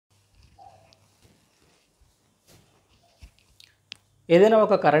ఏదైనా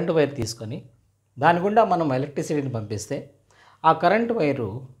ఒక current wire తీసుకొని దాని గుండా మనం ఎలక్ట్రిసిటీని పంపిస్తే ఆ కరెంటు వైరు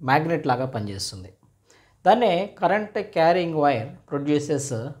మ్యాగ్నెట్ లాగా పనిచేస్తుంది. దాన్నే current carrying wire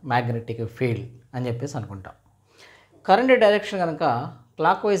produces magnetic field అని చెప్పేసి అనుకుంటాం. కరెంట్ డైరెక్షన్ కనుక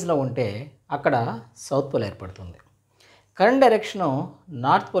క్లాక్ వైజ్లో ఉంటే అక్కడ సౌత్ పోల్ ఏర్పడుతుంది. కరెంట్ డైరెక్షను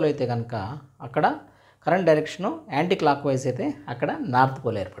నార్త్ పోల్ అయితే కనుక అక్కడ current direction anti clock wise అయితే అక్కడ నార్త్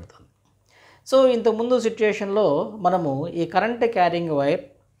పోల్ ఏర్పడుతుంది. సో ఇంతకుముందు సిచ్యుయేషన్లో మనము ఈ కరెంట్ క్యారింగ్ వైర్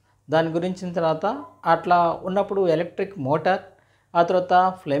దాని గురించిన తర్వాత అట్లా ఉన్నప్పుడు ఎలక్ట్రిక్ మోటార్, ఆ తర్వాత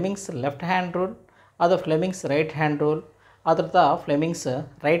ఫ్లెమింగ్స్ లెఫ్ట్ హ్యాండ్ రూల్, ఆ తర్వాత ఫ్లెమింగ్స్ రైట్ హ్యాండ్ రూల్, ఆ తర్వాత Fleming's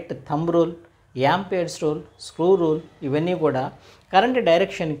right thumb rule, amperes rule, screw rule, ఇవన్నీ కూడా కరెంట్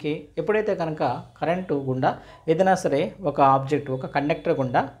డైరెక్షన్కి ఎప్పుడైతే కనుక కరెంటు గుండా ఏదైనా సరే ఒక ఆబ్జెక్ట్ ఒక కండక్టర్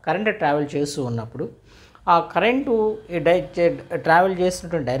గుండా కరెంట్ ట్రావెల్ చేస్తూ ఉన్నప్పుడు ఆ కరెంటు ట్రావెల్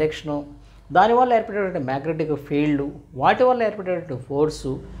చేసినటువంటి డైరెక్షను, దానివల్ల ఏర్పడేటువంటి మ్యాగ్నెటిక్ ఫీల్డ్, వాటి వల్ల ఏర్పడేటువంటి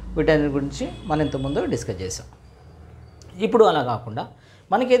ఫోర్సు, వీటన్నిటి గురించి మనం ఇంతకుముందు డిస్కస్ చేసాం. ఇప్పుడు అలా కాకుండా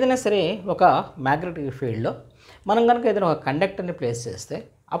మనకి ఏదైనా సరే ఒక మ్యాగ్నెటిక్ ఫీల్డ్లో మనం కనుక ఏదైనా ఒక కండక్టర్ని ప్లేస్ చేస్తే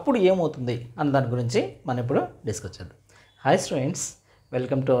అప్పుడు ఏమవుతుంది అన్న దాని గురించి మనం ఇప్పుడు డిస్కస్ చేద్దాం. Hi students,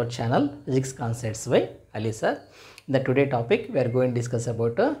 welcome to our channel physics concepts by Ali sir. In the today topic we are going to discuss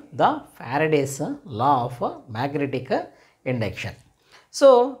about the Faraday's law of magnetic induction. So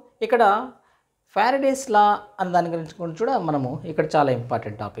ఇక్కడ Faraday's law అన్న దాని గురించి కూడా మనము ఇక్కడ చాలా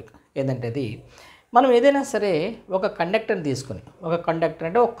ఇంపార్టెంట్ టాపిక్ ఏంటంటే అది మనం ఏదైనా సరే ఒక కండక్టర్ని తీసుకొని ఒక కండక్టర్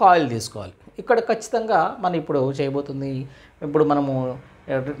అంటే ఒక కాయిల్ తీసుకోవాలి. ఇక్కడ ఖచ్చితంగా మనం ఇప్పుడు మనము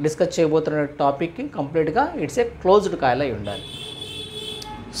డిస్కస్ చేయబోతున్న టాపిక్కి కంప్లీట్గా ఇట్స్ ఏ క్లోజ్డ్ కాయిల్ అయి ఉండాలి.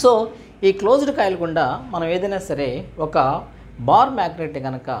 సో ఈ క్లోజ్డ్ కాయిల్ గుండా మనం ఏదైనా సరే ఒక బార్ మ్యాగ్నెట్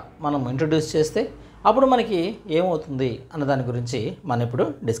కనుక మనం ఇంట్రొడ్యూస్ చేస్తే అప్పుడు మనకి ఏమవుతుంది అన్న దాని గురించి మనం ఇప్పుడు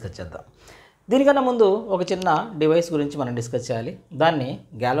డిస్కస్ చేద్దాం. దీనికన్నా ముందు ఒక చిన్న డివైస్ గురించి మనం డిస్కస్ చేయాలి. దాన్ని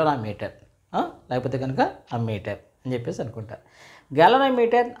గ్యాలరోమీటర్ లేకపోతే కనుక అమ్మీటర్ అని చెప్పేసి అనుకుంటారు.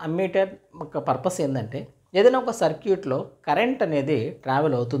 గ్యాలరోమీటర్ అమ్మీటర్ ఒక పర్పస్ ఏంటంటే ఏదైనా ఒక సర్క్యూట్లో కరెంట్ అనేది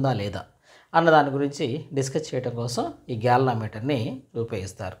ట్రావెల్ అవుతుందా లేదా అన్న దాని గురించి డిస్కస్ చేయడం కోసం ఈ గ్యాలరోమీటర్ని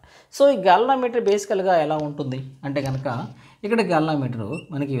ఉపయోగిస్తారు. సో ఈ గ్యాలరోమీటర్ బేసికల్గా ఎలా ఉంటుంది అంటే కనుక ఇక్కడ గ్యాలరోమీటర్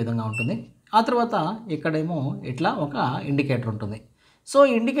మనకి ఈ విధంగా ఉంటుంది. ఆ తర్వాత ఇక్కడేమో ఇట్లా ఒక ఇండికేటర్ ఉంటుంది. సో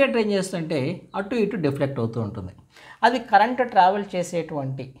ఇండికేటర్ ఏం చేస్తుంటే అటు ఇటు డిఫ్లెక్ట్ అవుతూ ఉంటుంది. అది కరెంట్ ట్రావెల్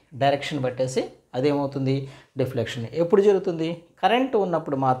చేసేటువంటి డైరెక్షన్ బట్టేసి అదేమవుతుంది, డిఫ్లెక్షన్ ఎప్పుడు జరుగుతుంది, కరెంటు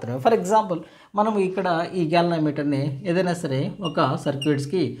ఉన్నప్పుడు మాత్రమే. ఫర్ ఎగ్జాంపుల్ మనం ఇక్కడ ఈ గ్యాలరోమీటర్ని ఏదైనా సరే ఒక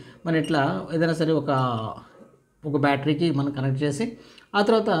సర్క్యూట్స్కి మనం ఇట్లా ఏదైనా సరే ఒక బ్యాటరీకి మనం కనెక్ట్ చేసి ఆ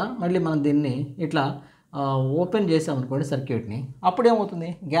తర్వాత మళ్ళీ మనం దీన్ని ఇట్లా ఓపెన్ చేసామనుకోండి సర్క్యూట్ని, అప్పుడు ఏమవుతుంది,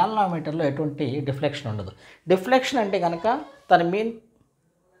 గ్యాలరోమీటర్లో ఎటువంటి డిఫ్లెక్షన్ ఉండదు. డిఫ్లెక్షన్ అంటే కనుక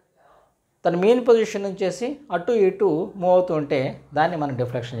తన మెయిన్ పొజిషన్ నుంచి అటు ఇటు మూవ్ అవుతూ ఉంటే దాన్ని మనం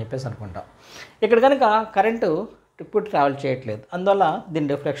డిఫ్లెక్షన్ చెప్పేసి అనుకుంటాం. ఇక్కడ కనుక కరెంటు ఇప్పుడు ట్రావెల్ చేయట్లేదు, అందువల్ల దీని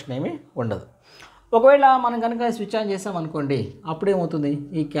డిఫ్లెక్షన్ ఏమీ ఉండదు. ఒకవేళ మనం కనుక స్విచ్ ఆన్ చేసామనుకోండి అప్పుడు ఏమవుతుంది,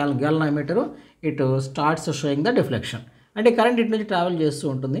 ఈ గ్యాలరోమీటరు ఇటు స్టార్ట్స్ షోయింగ్ ద డిఫ్లెక్షన్, అంటే కరెంట్ ఇటు నుంచి ట్రావెల్ చేస్తూ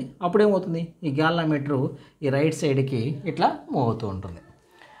ఉంటుంది. అప్పుడు ఏమవుతుంది, ఈ గ్యాలరోమీటరు ఈ రైట్ సైడ్కి ఇట్లా మూవ్ అవుతూ ఉంటుంది.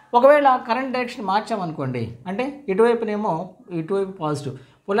 ఒకవేళ కరెంట్ డైరెక్షన్ మార్చామనుకోండి, అంటే ఇటువైపు పాజిటివ్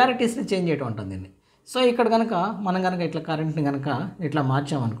పొలారిటీస్ని చేంజ్ చేయడం ఉంటుంది దీన్ని. సో ఇక్కడ కనుక మనం కనుక ఇట్లా కరెంట్ని కనుక ఇట్లా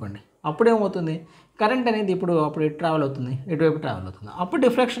మార్చామనుకోండి అప్పుడేమవుతుంది, కరెంట్ అనేది అప్పుడు ఇటు ట్రావెల్ అవుతుంది, ఇటువైపు ట్రావెల్ అవుతుంది, అప్పుడు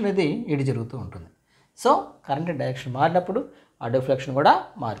డిఫ్లెక్షన్ అనేది ఇటు జరుగుతూ ఉంటుంది. సో కరెంట్ డైరెక్షన్ మారినప్పుడు ఆ డిఫ్లెక్షన్ కూడా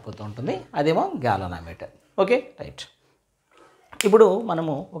మారిపోతూ ఉంటుంది. అదేమో గ్యాలరోమీటర్. Okay, right. ఇప్పుడు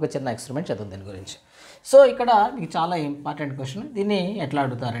మనము ఒక చిన్న ఎక్స్పెరిమెంట్ చేద్దాం దీని గురించి. సో ఇక్కడ మీకు చాలా ఇంపార్టెంట్ క్వశ్చన్. దీన్ని ఎట్లా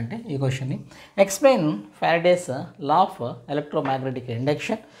అడుగుతారంటే ఈ క్వశ్చన్ని, explain Faraday's law of electromagnetic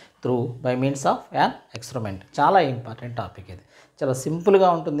induction through by means of an experiment. చాలా ఇంపార్టెంట్ టాపిక్ ఇది. చాలా సింపుల్గా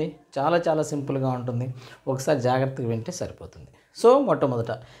ఉంటుంది, చాలా సింపుల్గా ఉంటుంది. ఒకసారి జాగ్రత్తగా వింటే సరిపోతుంది. సో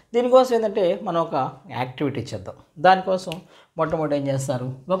మొట్టమొదట దీనికోసం ఏంటంటే మనం ఒక యాక్టివిటీ చేద్దాం. దానికోసం మొట్టమొదటి ఏం చేస్తారు,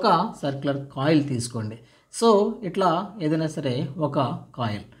 ఒక సర్క్యులర్ కాయిల్ తీసుకోండి. సో ఇట్లా ఏదైనా సరే ఒక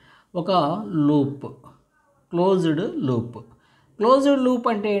కాయిల్, ఒక లూప్, క్లోజ్డ్ లూప్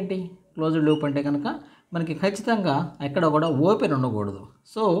అంటే ఏంటి, క్లోజ్డ్ లూప్ అంటే కనుక మనకి ఖచ్చితంగా ఎక్కడ కూడా ఓపెన్ ఉండకూడదు.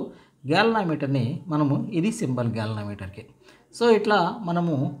 సో గ్యాలరోమీటర్ని మనము, ఇది సింబల్ గ్యాలరోమీటర్కి. సో ఇట్లా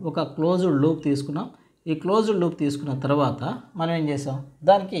మనము ఒక క్లోజ్డ్ లూప్ తీసుకున్నాం. ఈ క్లోజ్డ్ లూప్ తీసుకున్న తర్వాత మనం ఏం చేసాం,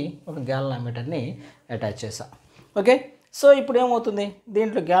 దానికి ఒక గ్యాలరోమీటర్ని అటాచ్ చేసాం. ఓకే, సో ఇప్పుడు ఏమవుతుంది,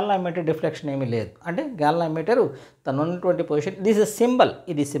 దీంట్లో గ్యాలరోమీటర్ డిఫ్లెక్షన్ ఏమీ లేదు. అంటే గ్యాలరోమీటరు తను ఉన్నటువంటి పొజిషన్,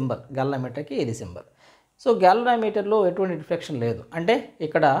 ఇది సింబల్ గ్యాలరోమీటర్కి, ఇది సింబల్. సో గ్యాలరోమీటర్లో ఎటువంటి డిఫ్లెక్షన్ లేదు, అంటే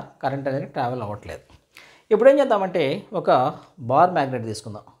ఇక్కడ కరెంట్ అనేది ట్రావెల్ అవ్వట్లేదు. ఇప్పుడు ఏం చేద్దామంటే ఒక బార్ మ్యాగ్నెట్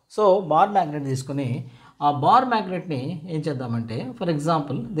తీసుకుందాం. సో బార్ మ్యాగ్నెట్ తీసుకుని ఆ బార్ మ్యాగ్నెట్ని ఏం చేద్దామంటే ఫర్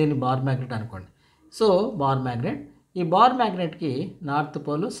ఎగ్జాంపుల్ దీన్ని బార్ మ్యాగ్నెట్ అనుకోండి. సో బార్ మ్యాగ్నెట్, ఈ bar మ్యాగ్నెట్కి north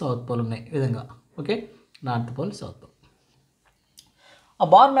pole south pole ఉన్నాయి ఈ విధంగా. Okay, north pole south pole. ఆ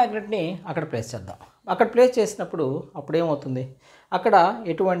బార్ మ్యాగ్నెట్ని అక్కడ ప్లేస్ చేద్దాం. అక్కడ ప్లేస్ చేసినప్పుడు అప్పుడు ఏమవుతుంది, అక్కడ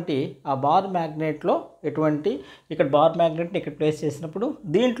ఎటువంటి ఆ బార్ మ్యాగ్నెట్లో ఎటువంటి, ఇక్కడ బార్ మ్యాగ్నెట్ని ఇక్కడ ప్లేస్ చేసినప్పుడు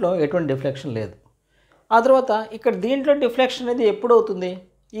దీంట్లో ఎటువంటి డిఫ్లెక్షన్ లేదు. ఆ తర్వాత ఇక్కడ దీంట్లో డిఫ్లెక్షన్ అనేది ఎప్పుడు అవుతుంది,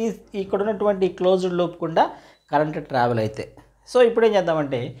 ఇక్కడ ఉన్నటువంటి క్లోజ్డ్ లూప్ గుండా కరెంట్ ట్రావెల్ అయితే. సో ఇప్పుడు ఏం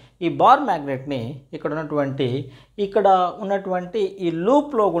చేద్దామంటే ఈ బార్ మ్యాగ్నెట్ని ఇక్కడ ఉన్నటువంటి ఈ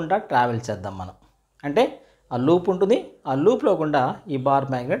లూప్లో గుండా ట్రావెల్ చేద్దాం మనం. అంటే ఆ లూప్ ఉంటుంది, ఆ లూప్లో గుండా ఈ బార్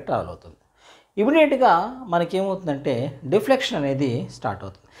మ్యాగ్నెట్ ట్రావెల్ అవుతుంది. ఇమీడియట్గా మనకేమవుతుందంటే డిఫ్లెక్షన్ అనేది స్టార్ట్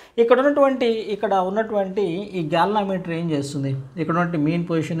అవుతుంది. ఇక్కడ ఉన్నటువంటి ఈ గ్యాల్వామీటర్ ఏం చేస్తుంది, ఇక్కడ ఉన్నటువంటి మెయిన్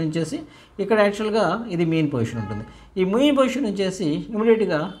పొజిషన్ నుంచేసి ఇక్కడ యాక్చువల్గా ఇది మెయిన్ పొజిషన్ ఉంటుంది. ఈ మెయిన్ పొజిషన్ నుంచేసి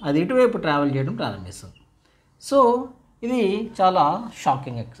ఇమీడియట్గా అది ఇటువైపు ట్రావెల్ చేయడం ప్రారంభిస్తుంది. సో ఇది చాలా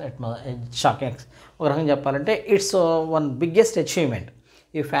షాకింగ్ ఒక రకంగా చెప్పాలంటే ఇట్స్ వన్ బిగ్గెస్ట్ అచీవ్మెంట్.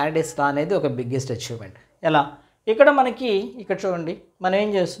 ఈ ఫారడేస్ లా అనేది ఒక బిగ్గెస్ట్ అచీవ్మెంట్. ఎలా, ఇక్కడ చూడండి, మనం ఏం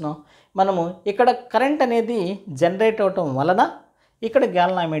చేస్తున్నాం, మనము ఇక్కడ కరెంట్ అనేది జనరేట్ అవటం వలన ఇక్కడ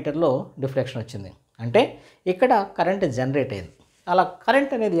గ్యాల్వామీటర్లో డిఫ్లెక్షన్ వచ్చింది. అంటే ఇక్కడ కరెంట్ జనరేట్ అయింది. అలా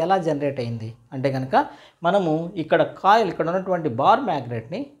కరెంట్ అనేది ఎలా జనరేట్ అయింది అంటే కనుక మనము ఇక్కడ ఉన్నటువంటి బార్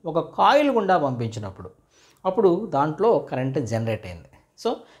మ్యాగ్నెట్ని ఒక కాయిల్ గుండా పంపించినప్పుడు అప్పుడు దాంట్లో కరెంట్ జనరేట్ అయింది. సో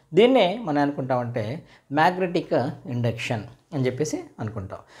దీన్నే మనం అనుకుంటామంటే మ్యాగ్నెటిక్ ఇండక్షన్ అని చెప్పేసి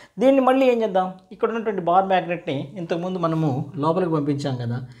అనుకుంటాం. దీన్ని మళ్ళీ ఏం చేద్దాం, ఇక్కడ ఉన్నటువంటి బార్ మ్యాగ్నెట్ని ఇంతకుముందు మనము లోపలికి పంపించాం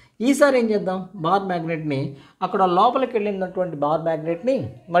కదా, ఈసారి ఏం చేద్దాం, బార్ మ్యాగ్నెట్ని అక్కడ లోపలికి వెళ్ళినటువంటి బార్ మ్యాగ్నెట్ని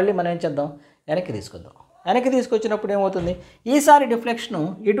మళ్ళీ మనం ఏం చేద్దాం, వెనక్కి తీసుకొద్దాం. వెనక్కి తీసుకొచ్చినప్పుడు ఏమవుతుంది, ఈసారి డిఫ్లెక్షన్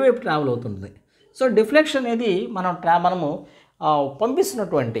ఇటువైపు ట్రావెల్ అవుతుంది. సో డిఫ్లెక్షన్ అనేది మనము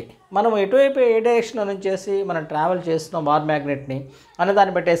పంపిస్తున్నటువంటి, మనం ఎటువైపు ఏ డైరెక్షన్లో నుంచి మనం ట్రావెల్ చేస్తున్నాం బార్ మ్యాగ్నెట్ని అనే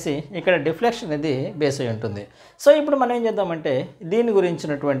దాన్ని బట్టేసి ఇక్కడ డిఫ్లెక్షన్ అనేది బేస్ అయి ఉంటుంది. సో ఇప్పుడు మనం ఏం చేద్దామంటే దీని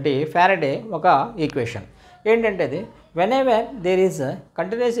గురించినటువంటి ఫారడే ఒక ఈక్వేషన్ ఏంటంటే అది whenever there is a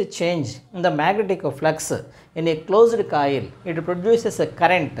continuous change in the magnetic flux in a closed coil, it produces a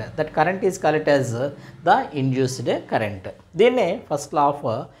current. That current is called as the induced current. దీన్నే first law of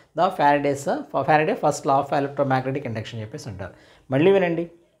the Faraday first law of electromagnetic induction చెప్పేసి అంటారు. మళ్ళీ వినండి,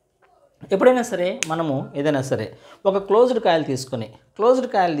 ఎప్పుడైనా సరే మనము ఏదైనా సరే ఒక క్లోజ్డ్ కాయిల్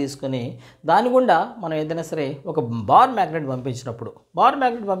తీసుకొని దాని గుండా మనం ఏదైనా సరే ఒక బార్ మ్యాగ్నెట్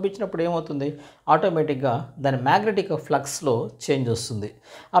పంపించినప్పుడు ఏమవుతుంది, ఆటోమేటిక్గా దాని మ్యాగ్నెటిక్ ఫ్లక్స్లో చేంజ్ వస్తుంది.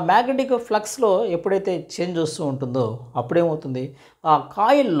 ఆ మ్యాగ్నెటిక్ ఫ్లక్స్లో ఎప్పుడైతే చేంజ్ వస్తూ ఉంటుందో అప్పుడేమవుతుంది, ఆ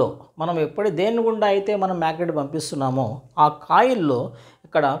కాయిల్లో మనం దేని గుండా అయితే మనం మ్యాగ్నెట్ పంపిస్తున్నామో ఆ కాయిల్లో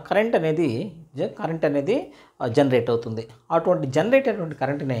ఇక్కడ కరెంట్ అనేది జనరేట్ అవుతుంది. అటువంటి జనరేట్ అయినటువంటి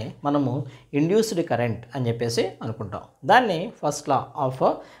కరెంట్నే మనము ఇండ్యూస్డ్ కరెంట్ అని చెప్పేసి అనుకుంటాం. దాన్ని first law of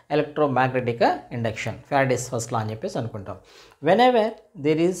electromagnetic induction, Faraday's first లా అని చెప్పేసి అనుకుంటాం. Whenever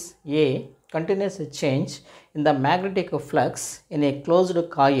there is a continuous change in the magnetic flux in a closed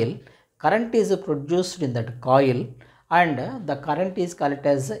coil, current is produced in that coil and the current is called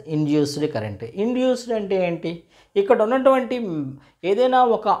as induced current. Induced అంటే ఏంటి, ఇక్కడ ఉన్నటువంటి ఏదైనా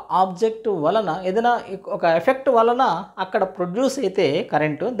ఒక object వలన ఏదైనా ఒక ఎఫెక్ట్ వలన అక్కడ ప్రొడ్యూస్ అయితే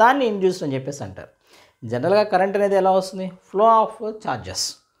కరెంటు, దాన్ని ఇండ్యూస్డ్ అని చెప్పేసి అంటారు. జనరల్గా కరెంట్ అనేది ఎలా వస్తుంది, flow of charges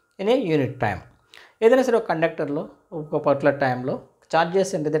in a unit time. ఏదైనా సరే ఒక కండక్టర్లో ఒక పర్టికులర్ టైంలో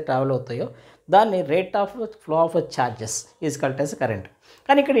ఛార్జెస్ ఎంతైతే ట్రావెల్ అవుతాయో దాన్ని rate of flow of charges is called as current.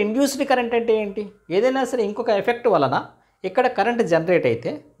 కానీ ఇక్కడ ఇండ్యూస్డ్ కరెంట్ అంటే ఏంటి, ఏదైనా సరే ఇంకొక ఎఫెక్ట్ వలన ఇక్కడ కరెంట్ జనరేట్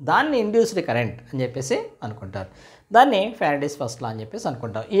అయితే దాన్ని ఇండ్యూస్డ్ కరెంట్ అని చెప్పేసి అనుకుంటారు. దాన్ని ఫారడేస్ ఫస్ట్ లా అని చెప్పేసి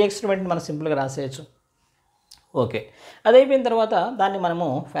అనుకుంటాం. ఈ ఎక్స్పెరిమెంట్ని మనం సింపుల్గా రాసేయచ్చు. ఓకే, అది అయిపోయిన తర్వాత దాన్ని మనము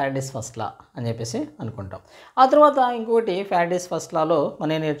ఫారడేస్ ఫస్ట్ లా అని చెప్పేసి అనుకుంటాం. ఆ తర్వాత ఇంకొకటి ఫారడేస్ ఫస్ట్ లాలో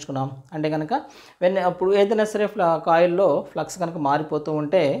మనం ఏం నేర్చుకున్నాం అంటే కనుక అప్పుడు ఏదైనా సరే కాయిల్లో ఫ్లక్స్ కనుక మారిపోతూ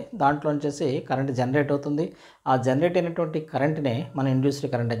ఉంటే దాంట్లో వచ్చేసి కరెంట్ జనరేట్ అవుతుంది. ఆ జనరేట్ అయినటువంటి కరెంట్నే మనం ఇండ్యూస్డ్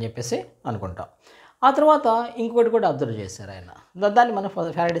కరెంట్ అని చెప్పేసి అనుకుంటాం. ఆ తర్వాత ఇంకొకటి కూడా అబ్జర్వ్ చేశారు ఆయన, దాన్ని మనం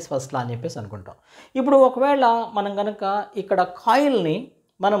ఫారడేస్ ఫస్ట్ లా అని చెప్పేసి అనుకుంటాం. ఇప్పుడు ఒకవేళ మనం కనుక ఇక్కడ కాయిల్ని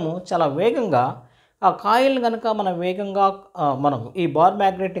మనము చాలా వేగంగా ఆ కాయిల్ కనుక మనం ఈ బార్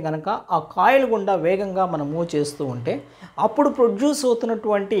మ్యాగ్నెట్ని కనుక ఆ కాయిల్ గుండా వేగంగా మనం మూవ్ చేస్తూ ఉంటే అప్పుడు ప్రొడ్యూస్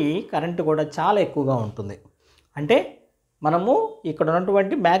అవుతున్నటువంటి కరెంటు కూడా చాలా ఎక్కువగా ఉంటుంది. అంటే మనము ఇక్కడ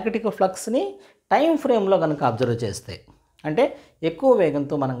ఉన్నటువంటి మ్యాగ్నెటిక్ ఫ్లక్స్ని టైం ఫ్రేమ్లో కనుక అబ్జర్వ్ చేస్తే అంటే ఎక్కువ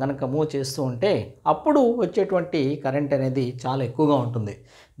వేగంతో మనం కనుక మూవ్ చేస్తూ ఉంటే అప్పుడు వచ్చేటువంటి కరెంట్ అనేది చాలా ఎక్కువగా ఉంటుంది.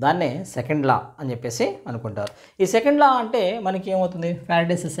 దాన్నే సెకండ్ లా అని చెప్పేసి అనుకుంటారు. ఈ సెకండ్ లా అంటే మనకి ఏమవుతుంది,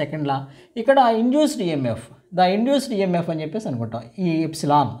 ఫారడేస్ సెకండ్ లా. ఇక్కడ induced EMF, the induced EMF అని చెప్పేసి అనుకుంటాం. ఈ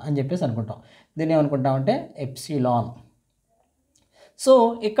ఎప్సిలాన్ అని చెప్పేసి అనుకుంటాం. దీన్ని ఏమనుకుంటామంటే ఎప్సిలాన్. సో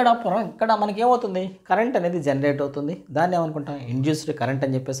ఇక్కడ మనకి ఏమవుతుంది, కరెంట్ అనేది జనరేట్ అవుతుంది. దాన్ని ఏమనుకుంటాం, ఇండ్యూస్డ్ కరెంట్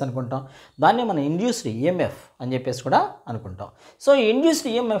అని చెప్పేసి అనుకుంటాం. దాన్ని మనం ఇండ్యూస్డ్ ఈఎంఎఫ్ అని చెప్పేసి కూడా అనుకుంటాం. సో ఈ ఇండ్యూస్డ్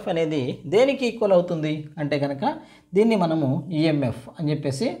ఈఎంఎఫ్ అనేది దేనికి ఈక్వల్ అవుతుంది అంటే కనుక దీన్ని మనము ఈఎంఎఫ్ అని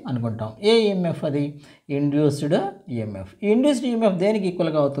చెప్పేసి అనుకుంటాం. ఏ ఈఎంఎఫ్ అది, ఇండ్యూస్డ్ ఈఎంఎఫ్. ఈ ఇండ్యూస్డ్ ఈఎంఎఫ్ దేనికి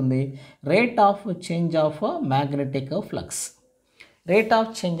ఈక్వల్గా అవుతుంది, rate of change of magnetic flux. Rate of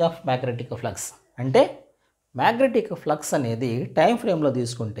change of magnetic flux అంటే మ్యాగ్నెటిక్ ఫ్లక్స్ అనేది టైం ఫ్రేమ్లో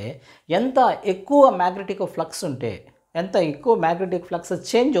తీసుకుంటే ఎంత ఎక్కువ మ్యాగ్నెటిక్ ఫ్లక్స్ ఉంటే, ఎంత ఎక్కువ మ్యాగ్నెటిక్ ఫ్లక్స్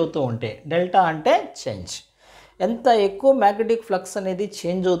చేంజ్ అవుతూ ఉంటే, డెల్టా అంటే చేంజ్, ఎంత ఎక్కువ మ్యాగ్నెటిక్ ఫ్లక్స్ అనేది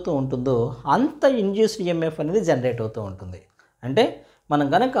చేంజ్ అవుతూ ఉంటుందో అంత ఇండ్యూస్డ్ ఈఎంఎఫ్ అనేది జనరేట్ అవుతూ ఉంటుంది. అంటే మనం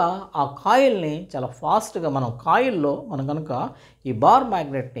కనుక ఆ కాయిల్ని చాలా ఫాస్ట్గా మనం కనుక ఈ బార్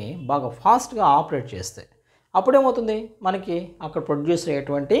మ్యాగ్నెట్ని బాగా ఫాస్ట్గా ఆపరేట్ చేస్తే అప్పుడేమవుతుంది, మనకి అక్కడ ప్రొడ్యూస్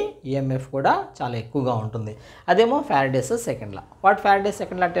అయ్యేటువంటి ఈఎంఎఫ్ కూడా చాలా ఎక్కువగా ఉంటుంది. అదేమో Faraday's second law. What Faraday's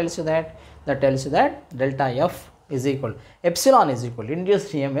second law tells you that delta F is equal, epsilon is equal,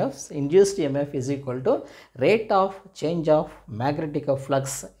 induced EMF is equal to rate of change of magnetic flux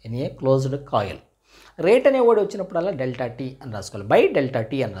in a closed coil. Rate అనే word వచ్చినప్పుడల్లా delta T అని రాసుకోవాలి, by delta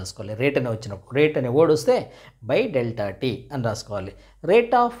T అని రాసుకోవాలి. Rate అనే word వస్తే by delta T అని రాసుకోవాలి.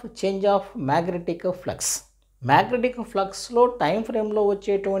 Rate of change of magnetic ఫ్లక్స్లో time ఫ్రేమ్లో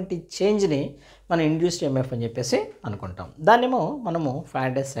వచ్చేటువంటి చేంజ్ని మనం ఇండ్యూస్డ్ ఈఎంఎఫ్ అని చెప్పేసి అనుకుంటాం. దాన్నేమో మనము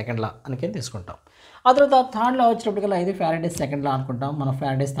ఫారడేస్ సెకండ్ లా అని తీసుకుంటాం. ఆ తర్వాత థర్డ్ లా వచ్చినప్పటికల్లా ఇది ఫారడేస్ సెకండ్ లా అనుకుంటాం. మనం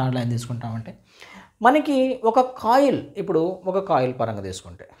ఫారడేస్ థర్డ్ లా ఏం తీసుకుంటామంటే మనకి ఒక కాయిల్ పరంగా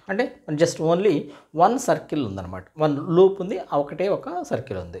తీసుకుంటే అంటే జస్ట్ ఓన్లీ వన్ సర్కిల్ ఉందన్నమాట, వన్ లూప్ ఉంది, ఒకటే ఒక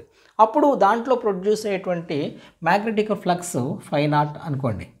సర్కిల్ ఉంది. అప్పుడు దాంట్లో ప్రొడ్యూస్ అయ్యేటువంటి మ్యాగ్నెటిక్ ఫ్లక్స్ 5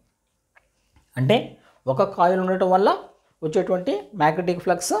 అనుకోండి. అంటే ఒక కాయిల్ ఉండటం వల్ల వచ్చేటువంటి మ్యాగ్నెటిక్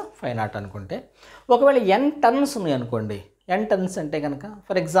ఫ్లక్స్ 5 అనుకుంటే, ఒకవేళ n టర్న్స్ ఉన్నాయి అనుకోండి. n టర్న్స్ అంటే కనుక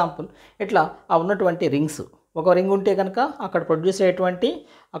ఫర్ ఎగ్జాంపుల్ ఇట్లా ఆ ఉన్నటువంటి రింగ్స్, ఒక రింగ్ ఉంటే కనుక అక్కడ ప్రొడ్యూస్ అయ్యేటువంటి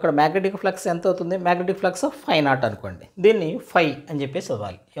అక్కడ మ్యాగ్నెటిక్ ఫ్లక్స్ ఎంత అవుతుంది, మ్యాగ్నెటిక్ ఫ్లక్స్ 5 అనుకోండి. దీన్ని 5 అని చెప్పేసి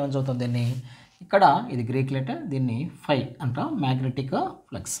చదవాలి. ఏమని చదువుతుంది దీన్ని, ఇక్కడ ఇది గ్రీక్ లెటర్, దీన్ని 5 అంటాం మ్యాగ్నెటిక్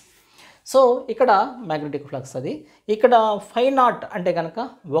ఫ్లక్స్. సో ఇక్కడ మ్యాగ్నెటిక్ ఫ్లక్స్ అది. ఇక్కడ 5 అంటే కనుక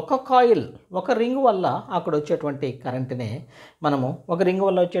ఒక రింగ్ వల్ల అక్కడ వచ్చేటువంటి కరెంట్నే మనము, ఒక రింగ్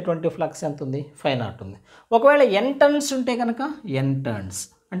వల్ల వచ్చేటువంటి ఫ్లక్స్ ఎంత ఉంది, 5 ఉంది. ఒకవేళ n టర్న్స్ ఉంటే కనుక n టర్న్స్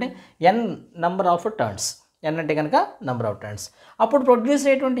అంటే n number of turns, n అంటే కనుక నెంబర్ ఆఫ్ టర్న్స్, అప్పుడు ప్రొడ్యూస్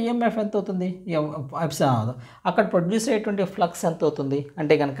అయ్యేటువంటి ఈఎంఎఫ్ ఎంత అవుతుంది, అక్కడ ప్రొడ్యూస్ అయ్యేటువంటి ఫ్లక్స్ ఎంత అవుతుంది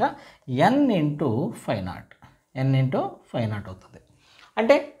అంటే కనుక n ఇంటూ 5 అవుతుంది.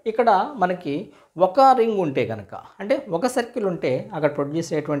 అంటే ఇక్కడ మనకి ఒక రింగ్ ఉంటే కనుక, అంటే ఒక సర్కిల్ ఉంటే అక్కడ ప్రొడ్యూస్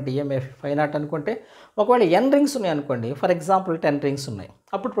అయ్యేటువంటి ఈఎంఎఫ్ 5 అనుకుంటే, ఒకవేళ n రింగ్స్ ఉన్నాయి అనుకోండి, ఫర్ ఎగ్జాంపుల్ 10 రింగ్స్ ఉన్నాయి,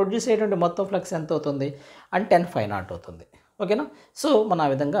 అప్పుడు ప్రొడ్యూస్ అయ్యేటువంటి మొత్తం ఫ్లక్స్ ఎంత అవుతుంది అంటే 10 అవుతుంది. ఓకేనా. సో మనం ఆ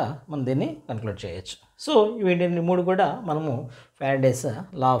విధంగా మనం దీన్ని కన్క్లూడ్ చేయొచ్చు. సో వీటిని 3 కూడా మనము Faraday's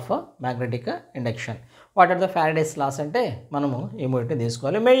law of magnetic induction. What are the Faraday's loss అంటే మనము ఈ 3ని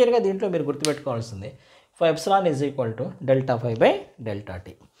తీసుకోవాలి. మేజర్గా దీంట్లో మీరు గుర్తుపెట్టుకోవాల్సింది epsilon is equal to delta phi by delta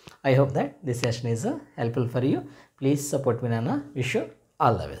t. I hope that this session is helpful for you. Please support me, Nana. Wish you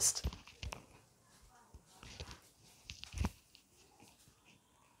all the best.